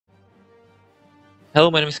Hello,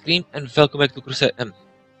 my name is Cream, and welcome back to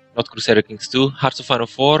not Crusader Kings 2, Hearts of Iron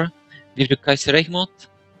 4, with the Kaiserreich mod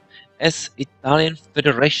as Italian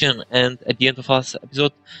Federation, and at the end of last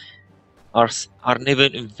episode, our naval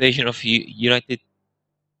invasion of Union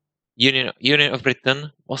of Britain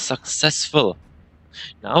was successful.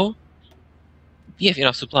 Now, we have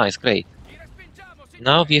enough supplies, great.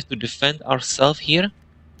 Now we have to defend ourselves here,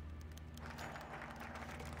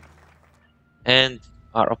 and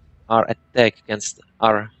our attack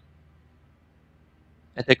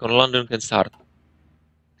on London can start.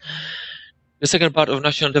 The second part of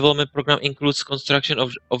National Development Program includes construction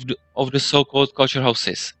of the so-called culture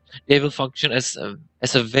houses. They will function as a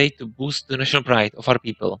way to boost the national pride of our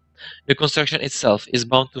people. The construction itself is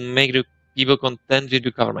bound to make the people content with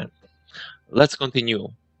the government. Let's continue.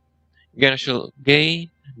 Gay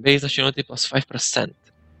base nationality plus 5%.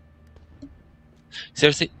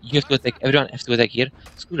 Seriously, you have to attack. Everyone has to attack here.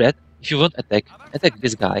 Screw that. If you want attack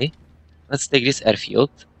this guy. Let's take this airfield.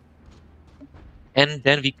 And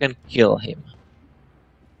then we can kill him.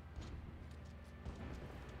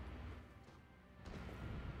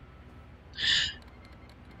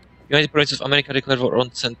 United Provinces of America declared war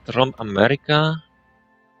on Central America.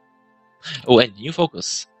 Oh, and new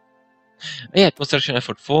focus. Yeah, construction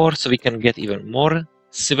effort 4, so we can get even more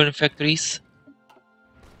civilian factories.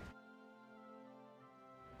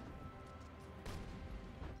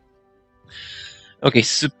 Okay,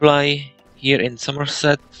 supply here in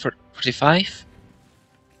Somerset for 45.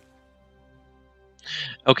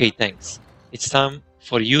 Okay, thanks. It's time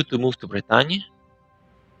for you to move to Bretagne.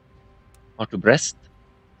 Or to Brest.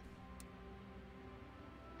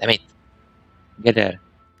 Damn it. Get there.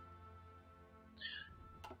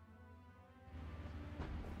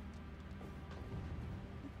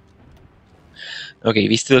 Okay,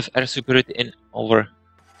 we still have air superiority in over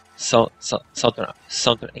southern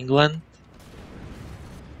England.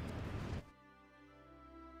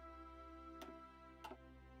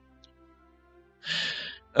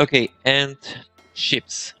 Okay, and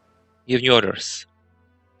ships. We have new orders.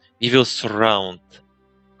 We will surround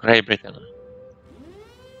Great Britain.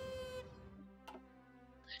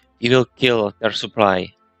 We will kill their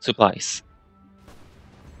supplies.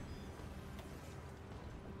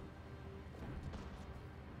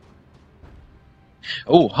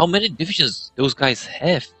 Oh, how many divisions those guys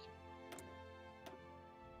have?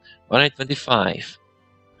 125.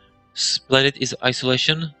 Splendid is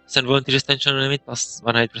isolation. Send volunteers tension limit plus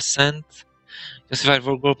 100%. Justified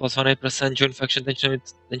war goal plus 100%. Joint faction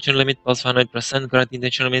tension limit plus 100%. Guaranteed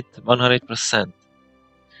tension limit 100%.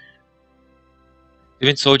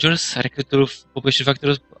 Even soldiers, recruit population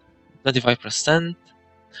factors 25%.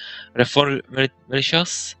 Reform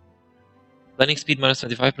militias. Planning speed minus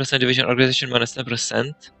 25%. Division organization minus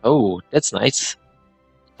 10%. Oh, that's nice.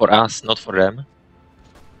 For us, not for them.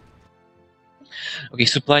 Okay,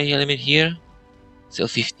 supply limit here. Still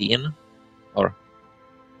 15. Or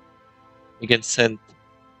we can send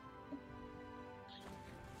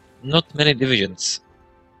not many divisions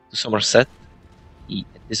to Somerset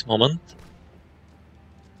at this moment.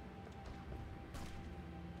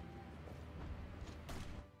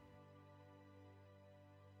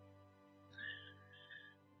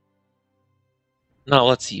 Now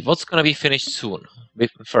let's see, what's gonna be finished soon?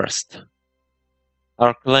 First,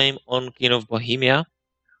 our claim on King of Bohemia,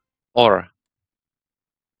 or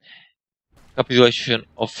capitulation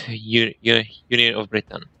of Union of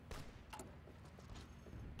Britain.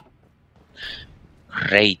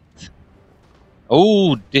 Great.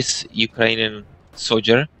 Oh, this Ukrainian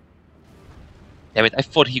soldier. Damn it, I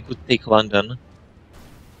thought he could take London.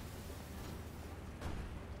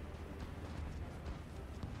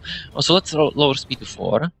 Also, let's lower speed to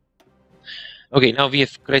 4. Okay, now we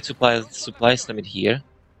have great supplies limit here.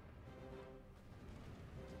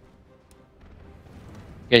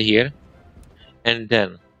 Get here. And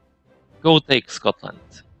then go take Scotland.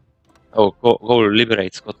 Oh, go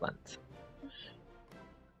liberate Scotland.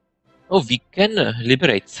 Oh, we can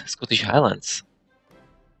liberate Scottish Highlands.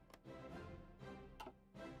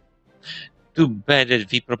 Too bad that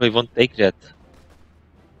we probably won't take that.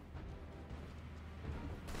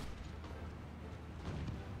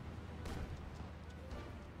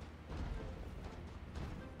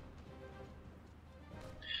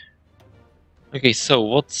 Okay, so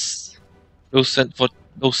what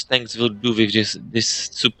those tanks will do with this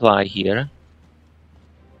supply here?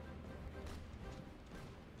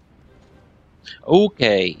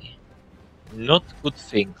 Okay, not good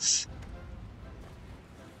things.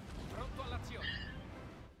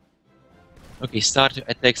 Okay, start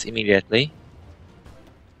attacks immediately.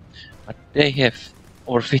 But they have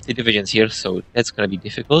over 50 divisions here, so that's gonna be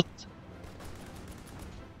difficult.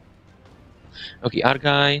 Okay, our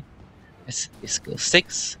guy is skill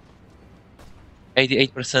 6.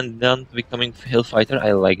 88% done to becoming Hillfighter.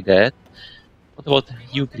 I like that. What about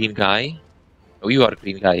you, green guy? Oh, you are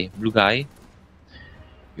green guy. Blue guy.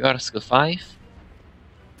 You are skill 5.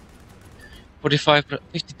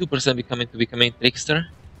 52% becoming Trickster.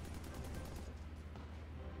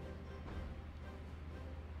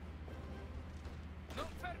 Non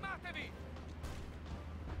fermatevi!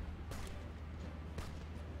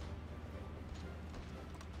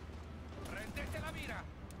 Prendete la mira!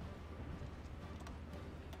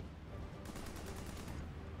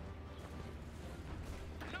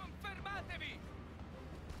 Non fermatevi!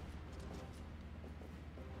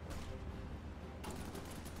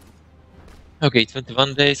 Okay,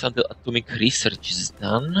 21 days until atomic research is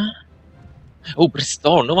done. Oh,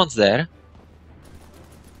 Bristol, no one's there.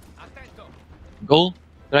 Attento! Go,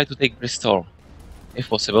 try to take Bristol, if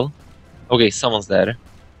possible. Okay, someone's there.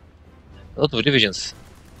 A lot of divisions.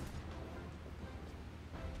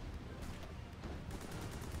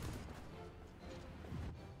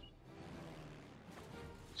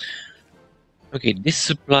 Okay, this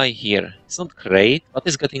supply here, it's not great, but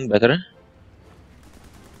it's getting better.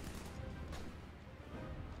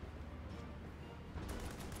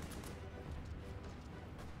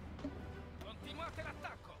 Continuate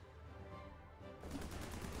l'attacco!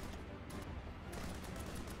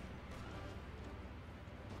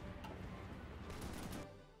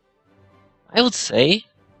 I would say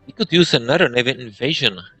we could use another naval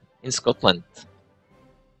invasion in Scotland.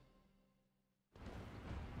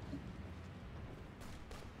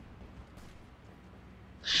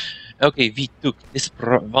 Okay, we took this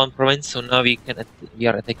one province, so now we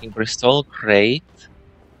are attacking Bristol. Great.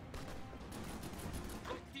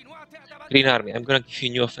 Continuate ad avanzare! Green Army, I'm gonna give you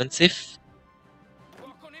new offensive.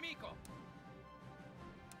 Fuoco nemico!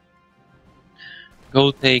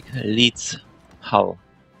 Go take Leeds, Hull.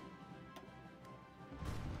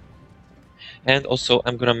 And also,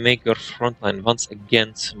 I'm gonna make your front line once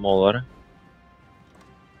again smaller.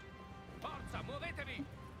 Forza, muovetevi!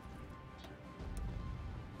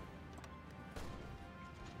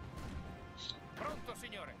 Pronto,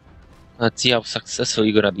 signore! Let's see how successful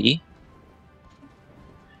you're gonna be.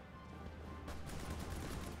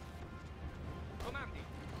 Comandi!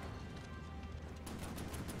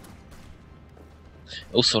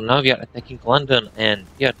 Also, now we are attacking London, and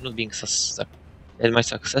we are not being that much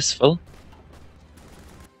successful.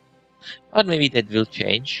 But maybe that will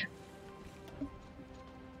change.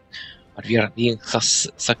 But we are being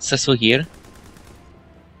successful here.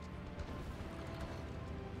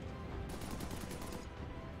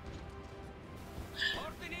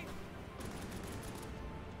 Ordini!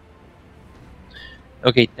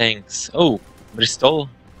 Okay, thanks. Oh, Bristol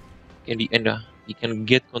can be we can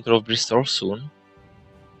get control of Bristol soon.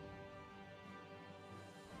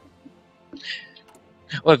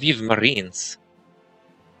 Oh, we have Marines.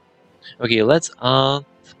 Okay, let's add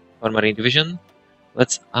our Marine Division.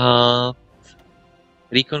 Let's add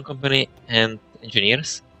Recon Company and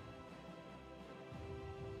Engineers.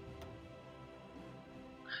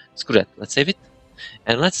 Screw that, let's save it.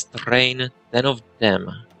 And let's train 10 of them.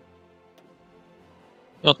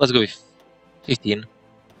 No, let's go with 15.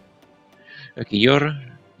 Okay,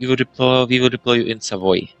 we will deploy you in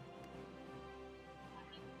Savoy.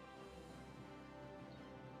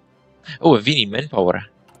 Oh, we need manpower.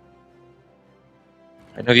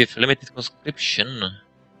 I know we have limited conscription.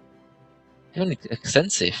 Even it's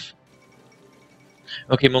extensive.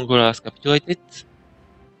 Okay, Mongolia has capitulated.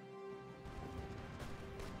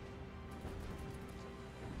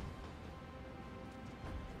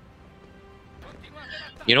 Continuate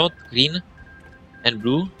l'attacco! You know what, green and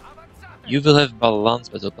blue? Avanzate! You will have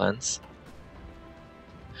balanced battle plans.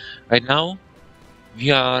 Right now,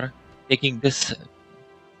 we are taking this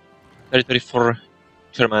territory for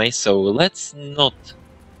Germany, so let's not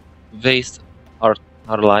waste our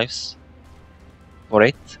lives for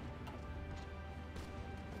it.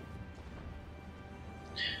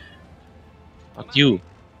 But you,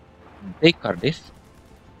 take Cardiff.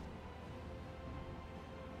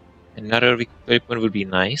 Another victory point would be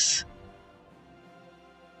nice.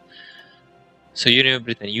 So Union of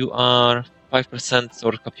Britain, you are 5%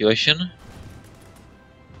 towards capitulation.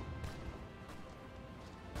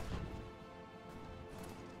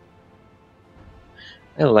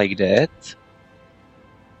 I like that.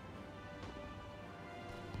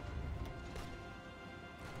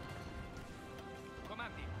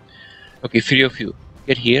 Comandi! Okay, 3 of you,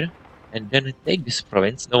 get here and then take this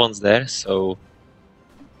province. No one's there, so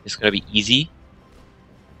it's gonna be easy.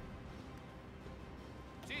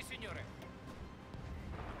 Sì, signore!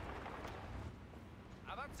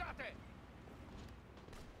 Avanzate!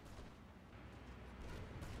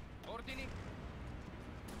 Ordini.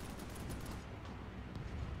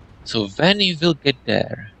 So when you will get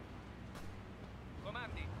there?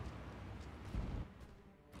 Comandi.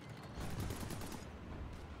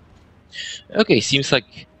 Okay, seems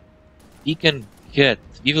like we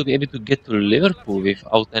will be able to get to Liverpool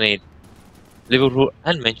without any, Liverpool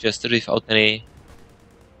and Manchester without any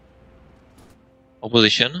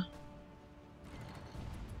opposition.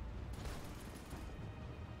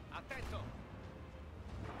 Attento.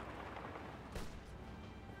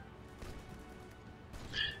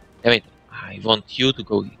 Damn it, I want you to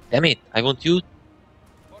go, damn it, I want you to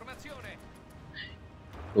Formazione.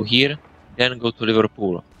 go here, then go to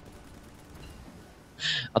Liverpool.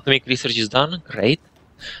 Atomic research is done, great.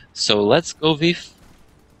 So let's go with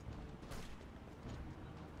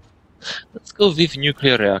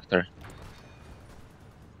nuclear reactor.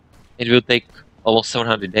 It will take almost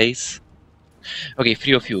 700 days. Okay,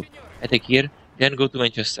 3 of you. Signore. Attack here, then go to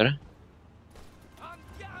Manchester.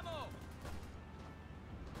 Andiamo.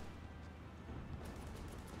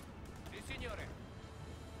 Sì, signore.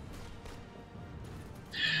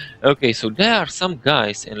 Okay, so there are some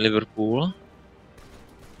guys in Liverpool.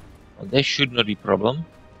 Well, there should not be problem.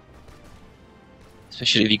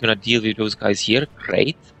 Especially if we're gonna deal with those guys here.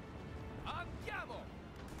 Great. Andiamo.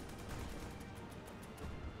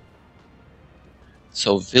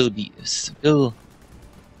 So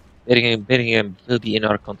Birmingham will be in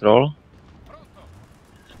our control. Pronto.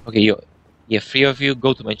 Okay, yeah, 3 of you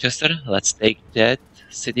go to Manchester. Let's take that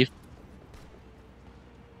city.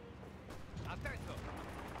 Attento.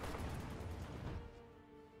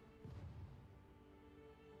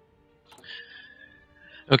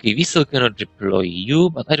 Okay, we still cannot deploy you,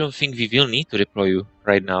 but I don't think we will need to deploy you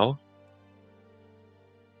right now.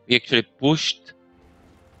 We actually pushed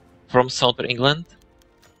from southern England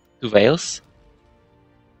to Wales.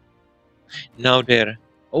 Now there.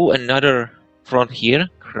 Oh, another front here.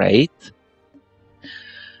 Great.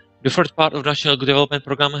 The first part of the National Development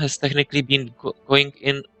Program has technically been going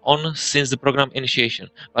on since the program initiation,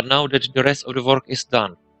 but now that the rest of the work is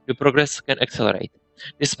done, the progress can accelerate.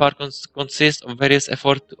 This part consists of various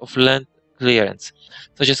efforts of land clearance,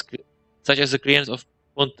 such as the clearance of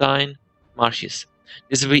pontine marshes.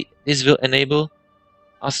 This will enable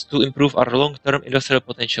us to improve our long-term industrial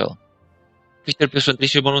potential. 50%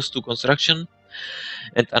 ratio bonus to construction,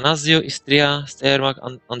 and Anazio, Istria, Steiermark,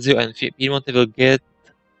 Anzio, and Piemonte will get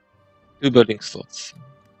 2 building slots.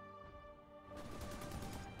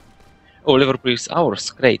 Oh, Liverpool is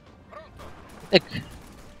ours, great. Pronto. Take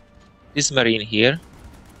this marine here.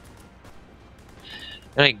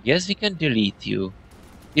 And I guess we can delete you.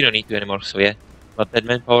 We don't need you anymore, so yeah. But that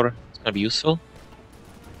manpower is gonna be useful.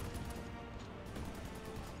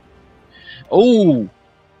 Oh!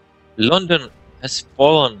 London has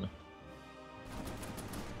fallen.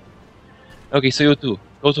 Okay, so you two,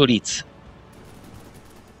 go to Leeds.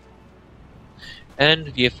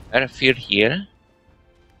 And we have airfield here.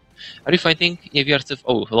 Are you fighting? Yeah, we are still.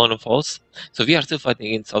 Oh, London falls. So we are still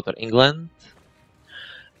fighting in southern England.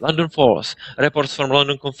 London falls. Reports from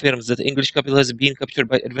London confirms that the English capital has been captured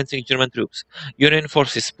by advancing German troops. Union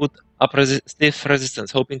forces put up stiff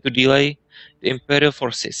resistance, hoping to delay the Imperial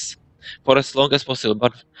forces for as long as possible,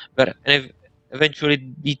 but were eventually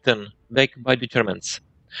beaten back by the Germans.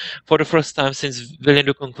 For the first time since William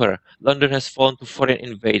the Conqueror, London has fallen to foreign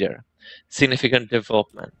invader. Significant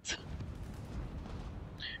development.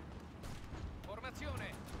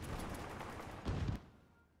 Formazione.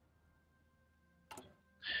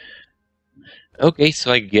 Okay,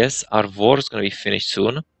 so I guess our war is gonna be finished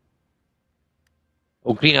soon.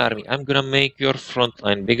 Oh, Green Army, I'm gonna make your front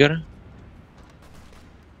line bigger.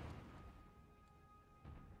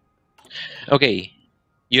 Okay,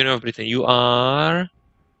 Union of Britain, you are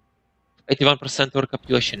 81% or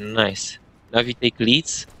capitulation, nice. Now we take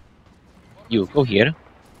Leeds. You, go here.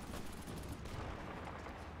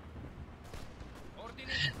 Ordini.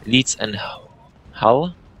 Leeds and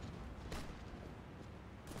Hull.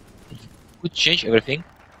 Could change everything.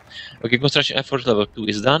 Okay, construction effort level 2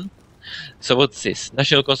 is done. So what's this?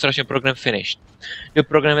 National construction program finished. The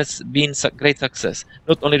program has been a great success.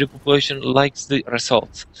 Not only the population likes the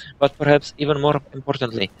results, but perhaps even more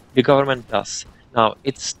importantly, the government does. Now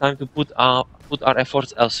it's time to put our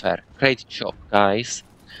efforts elsewhere. Great job, guys.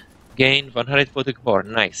 Gain 100 political power.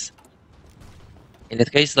 Nice. In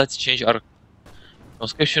that case, let's change our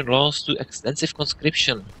conscription laws to extensive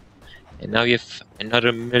conscription. And now you have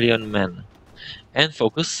another 1,000,000 men. And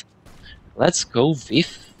focus. Let's go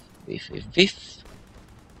with.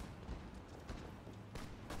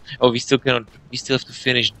 Oh, we still cannot. We still have to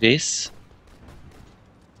finish this.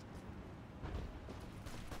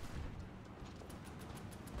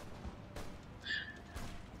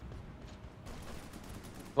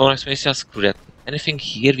 Colonize Tunisia, screw that. Anything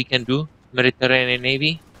here we can do? Mediterranean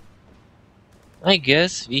Navy? I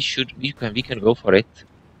guess we can go for it.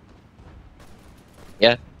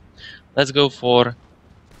 Yeah. Let's go for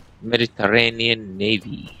Mediterranean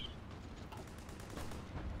Navy.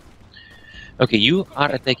 Okay, you are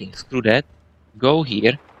attacking. Screw that. Go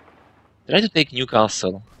here. Try to take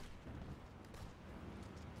Newcastle.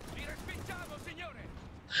 Li respingiamo, signore!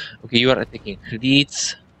 Okay, you are attacking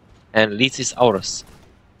Leeds, and Leeds is ours.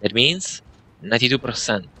 That means 92%.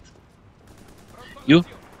 Pronto You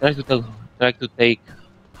all'azione! try to take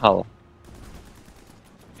Hull.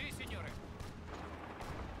 Sì, signore!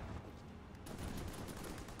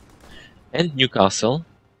 And Newcastle.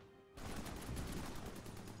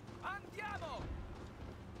 Andiamo!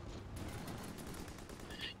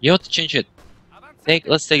 You have to change it. Avanzate!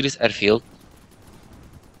 Let's take this airfield.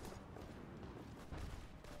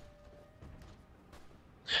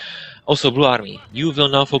 Also, Blue Army, you will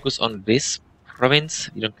now focus on this province.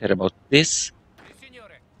 We don't care about this. Sì,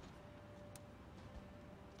 signore!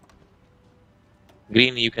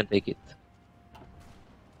 Green, you can take it.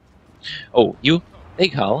 Oh, you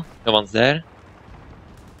take Hull. No one's there.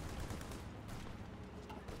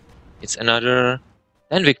 It's another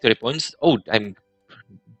 10 victory points. Oh, I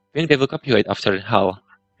think they will capitulate after Hull,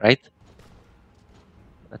 right?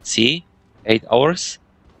 Let's see. 8 hours.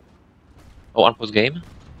 Oh, unpause game.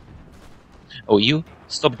 Oh, you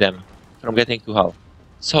stop them from getting to Hull.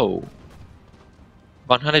 So,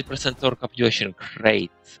 100% total capitulation.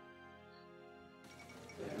 Great.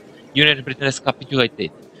 United Britain has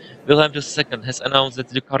capitulated. William II has announced that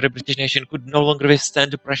the current British nation could no longer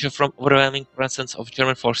withstand the pressure from overwhelming presence of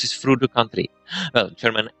German forces through the country. Well,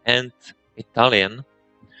 German and Italian.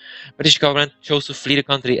 British government chose to flee the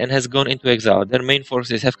country and has gone into exile. Their main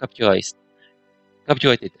forces have capitulated,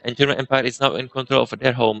 and German Empire is now in control of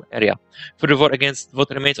their home area. Further war against what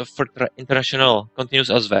remains of Third International continues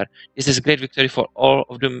elsewhere. This is a great victory for all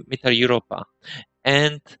of the Middle Europa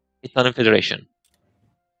and Italian Federation.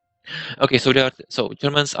 Okay, so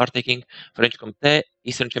Germans are taking French Comté,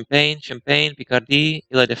 Eastern Champagne, Picardy,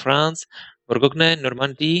 Ile-de-France, Bourgogne,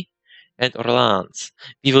 Normandy, and Orleans.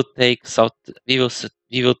 We will take South. We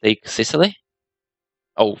will take Sicily.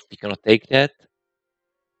 Oh, we cannot take that.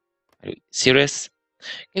 Are you serious?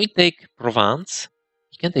 Can we take Provence?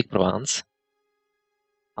 We can take Provence.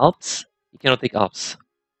 Alps? We cannot take Alps.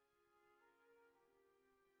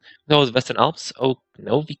 No, the Western Alps. Oh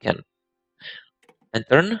no, we can. And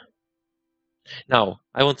turn. Now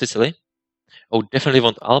I want Sicily. Oh, definitely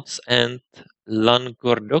want Alps and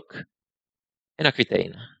Languedoc and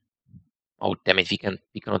Aquitaine. Oh damn it, we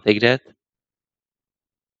cannot take that.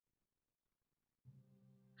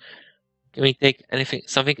 Can we take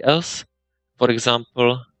something else? For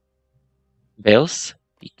example, Wales.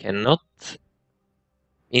 We cannot.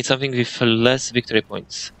 Need something with less victory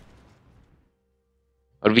points.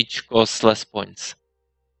 Or which costs less points.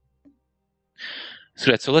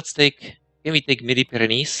 So let's take. Can we take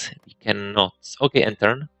Midi-Pyrenees? We cannot. Okay, and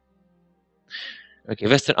turn. Okay,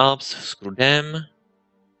 Western Alps, screw them.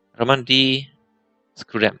 Romandy,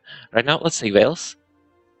 screw them. Right now, let's take Wales.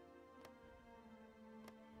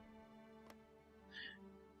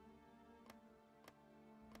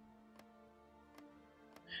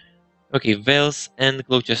 Okay, Wales and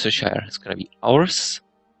Gloucestershire. It's gonna be ours.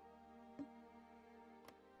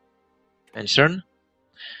 And turn.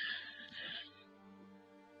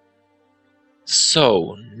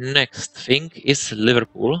 So, next thing is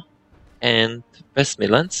Liverpool and West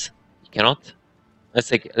Midlands. We cannot. Let's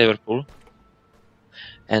take Liverpool.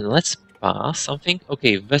 And let's pass something.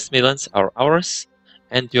 Okay, West Midlands are ours.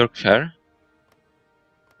 And Yorkshire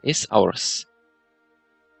is ours.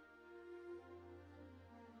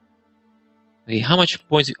 Okay, how much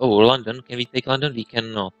points? Oh, London. Can we take London? We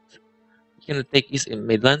cannot. We cannot take East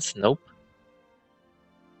Midlands? Nope.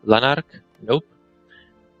 Lanark? Nope.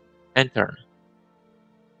 And turn.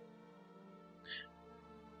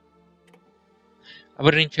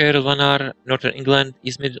 Aberdeenshire, Lanark, Northern England,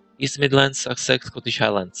 East Midlands, Sussex, Scottish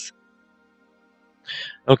Highlands.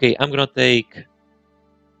 Okay, I'm gonna take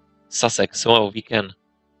Sussex, so we can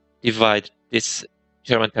divide this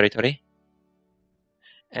German territory.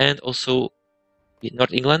 And also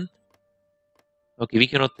North England. Okay, we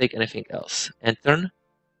cannot take anything else. And turn.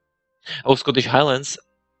 Oh, Scottish Highlands.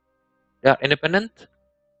 They are independent?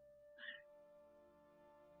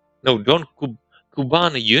 No, don't.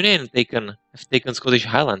 Kuban Union have taken Scottish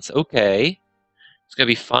Highlands. Okay. It's gonna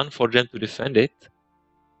be fun for them to defend it.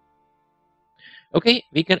 Okay,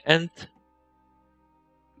 we can end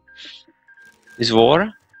this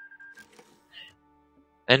war.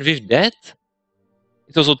 And with that,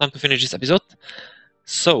 it's also time to finish this episode.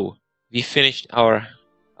 So we finished our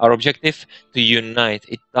objective to unite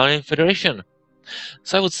Italian Federation.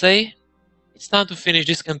 So I would say it's time to finish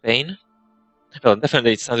this campaign. Well,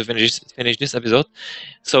 definitely it's time to finish this episode.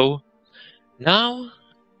 So now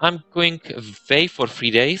I'm going away for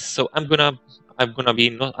 3 days. So I'm gonna be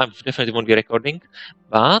not. I definitely won't be recording,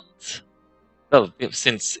 but well,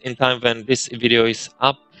 since in time when this video is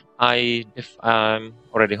up, I'm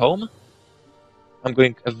already home. I'm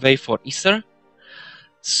going away for Easter.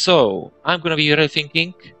 So I'm gonna be really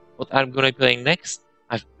thinking what I'm gonna be playing next.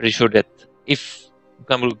 I'm pretty sure that if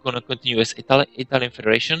I'm gonna continue as Italian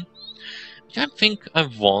Federation, which I think I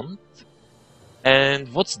want. And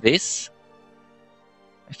what's this?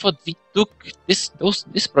 I thought we took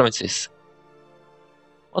these provinces.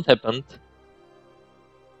 What happened?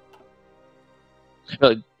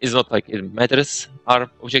 Well, it's not like it matters. Our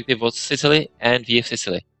objective was Sicily, and we have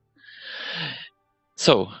Sicily.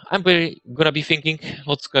 So I'm gonna be thinking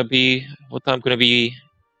what I'm gonna be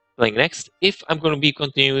playing next. If I'm gonna be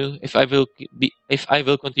continue, if I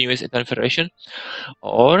will continue as Italian Federation,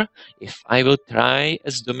 or if I will try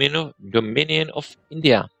as Dominion of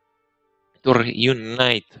India to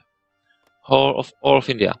reunite all of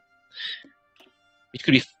India. It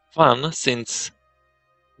could be fun since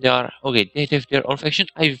they have their own faction.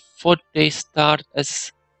 I thought they start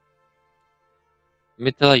as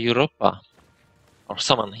Mittel Europa or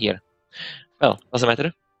someone here. Well, doesn't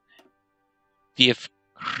matter. We have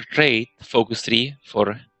great focus 3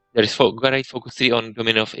 great focus 3 on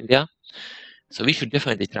Dominion of India. So we should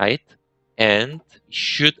definitely try it. And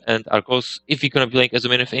our goals, if we're gonna be playing as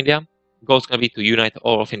Dominion of India, goal's gonna be to unite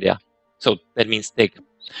all of India. So that means take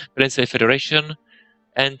Princely Federation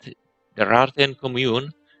and the Rartian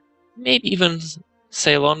Commune, maybe even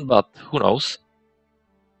Ceylon, but who knows.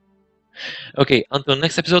 Okay, until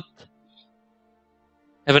next episode,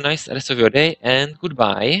 have a nice rest of your day and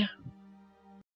goodbye.